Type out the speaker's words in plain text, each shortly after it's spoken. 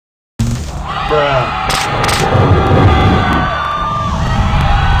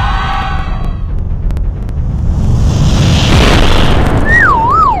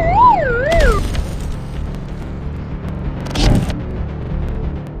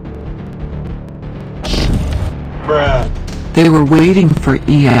They were waiting for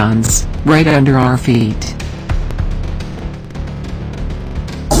eons, right under our feet.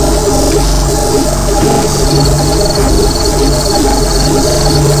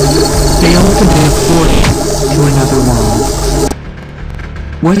 They opened a portal to another world.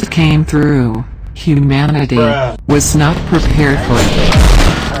 What came through, humanity, was not prepared for it.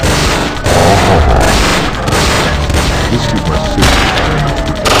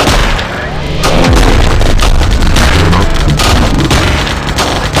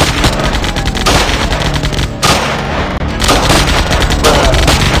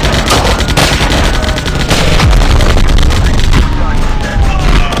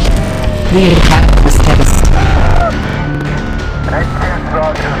 The attack was devastating.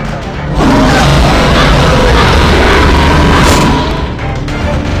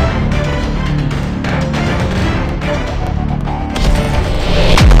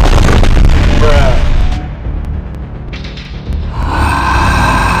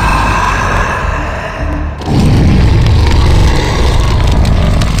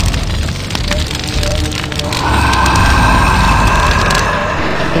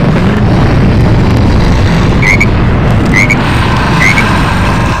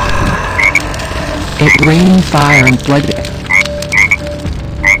 It rained fire and blood.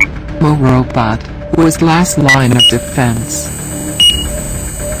 Limo robot was last line of defense.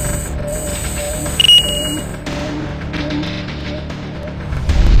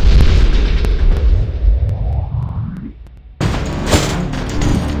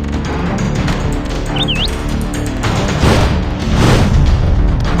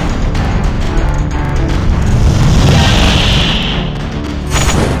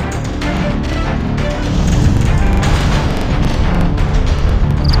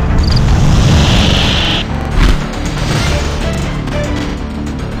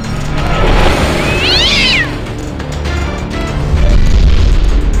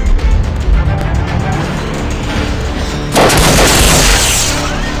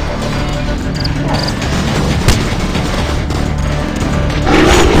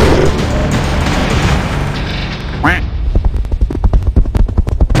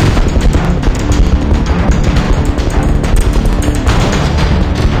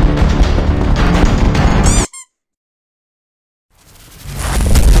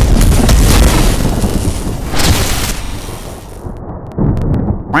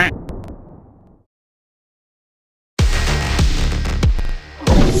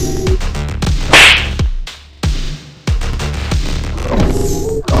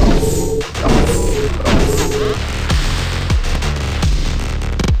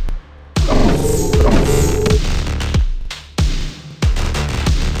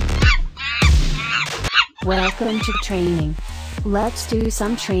 Welcome to training. Let's do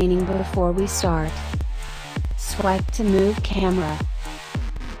some training before we start. Swipe to move camera.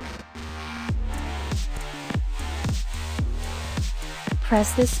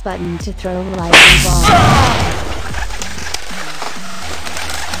 Press this button to throw lightning ball.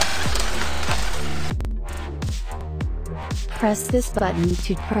 Press this button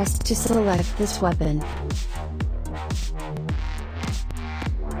to press to select this weapon.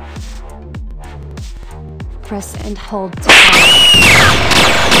 Press and hold to fire.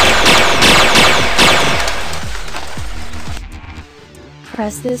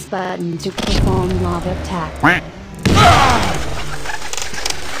 Press this button to perform lava attack.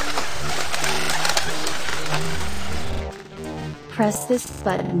 Press this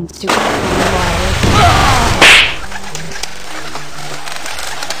button to perform water attack.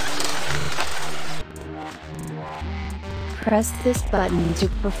 Press this button to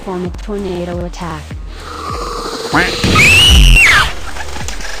perform a tornado attack.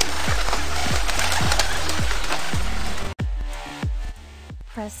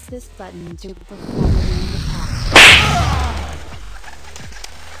 Press this button to perform a wind attack.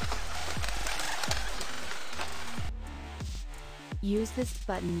 Use this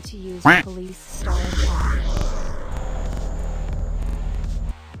button to use police star attack.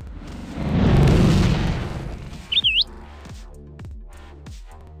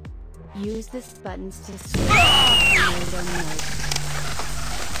 Use this buttons to switch tornado mode.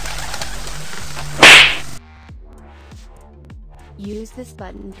 Use this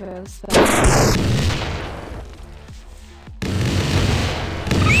button throw spell.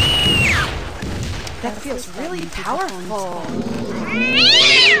 That feels really powerful.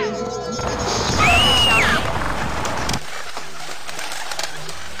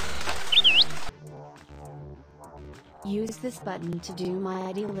 this button to do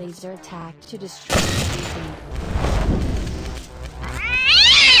mighty laser attack to destroy everything.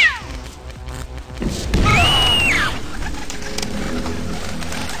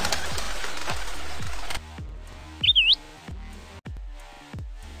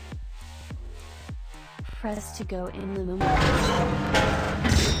 Press to go in limo mode.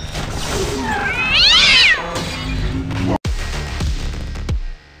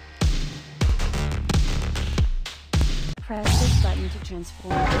 Press this button to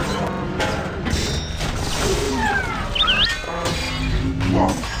transform into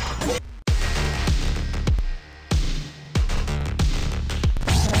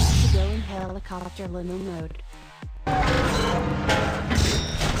Press to go in helicopter limo mode.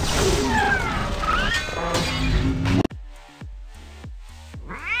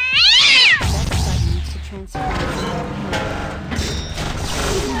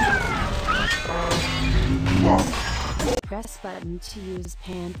 Press button to use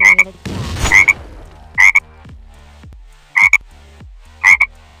pan-blade attack.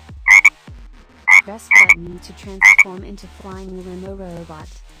 Press button to transform into flying limo robot.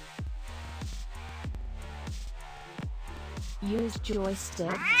 Use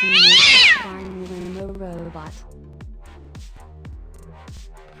joystick to make a flying limo robot.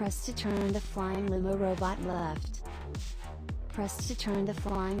 Press to turn the flying limo robot left. Press to turn the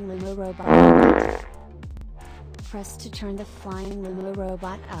flying limo robot right. Press to turn the flying limo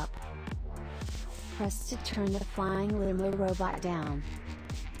robot up. Press to turn the flying limo robot down.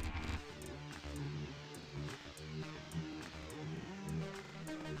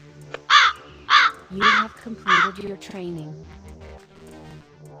 You have completed your training.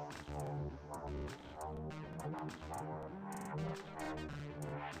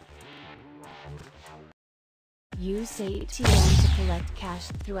 Use ATM to collect cash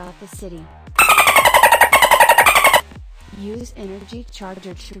throughout the city. Use energy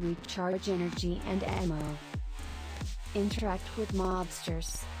charger to recharge energy and ammo. Interact with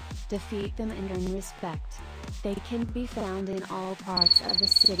mobsters. Defeat them and earn respect. They can be found in all parts of the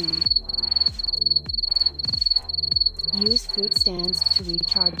city. Use food stands to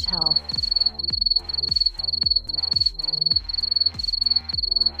recharge health.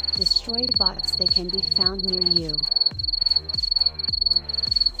 Destroy bots. They can be found near you.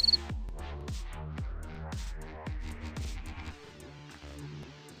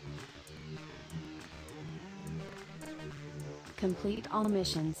 Complete all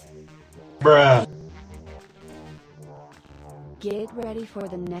missions. Bruh. Get ready for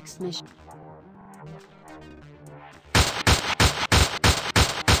the next mission.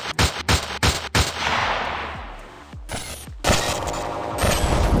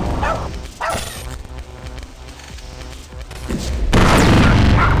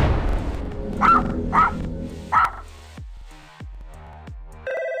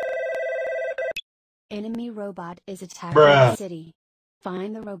 Enemy robot is attacking the city.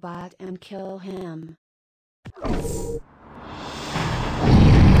 Find the robot and kill him.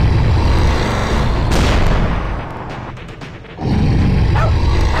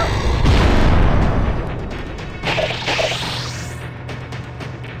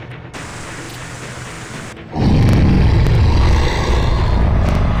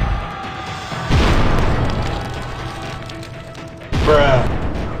 Bruh.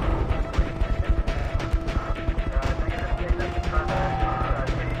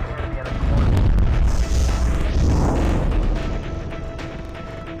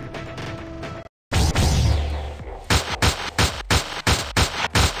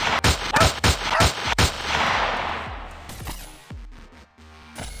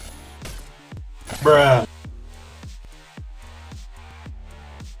 Bruh.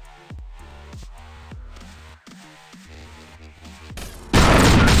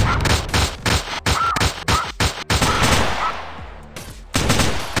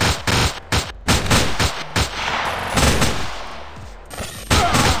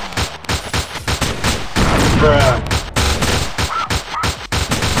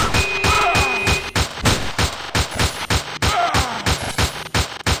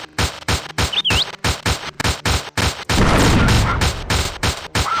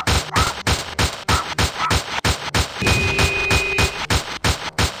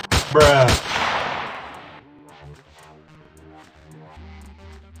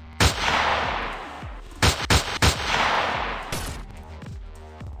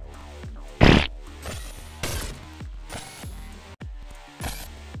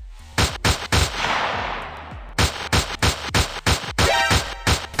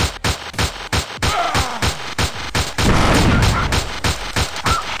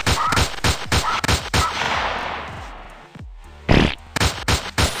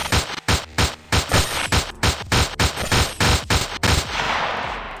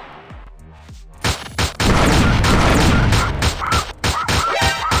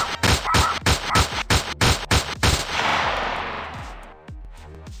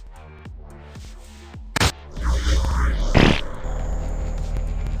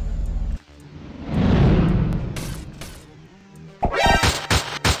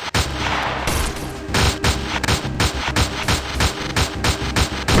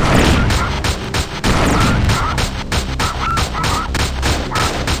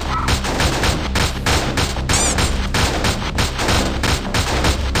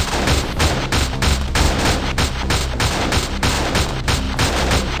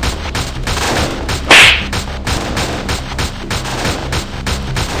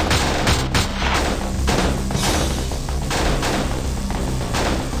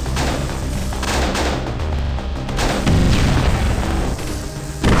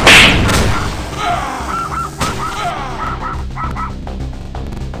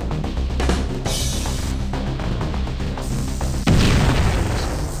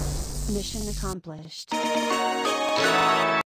 Mission accomplished.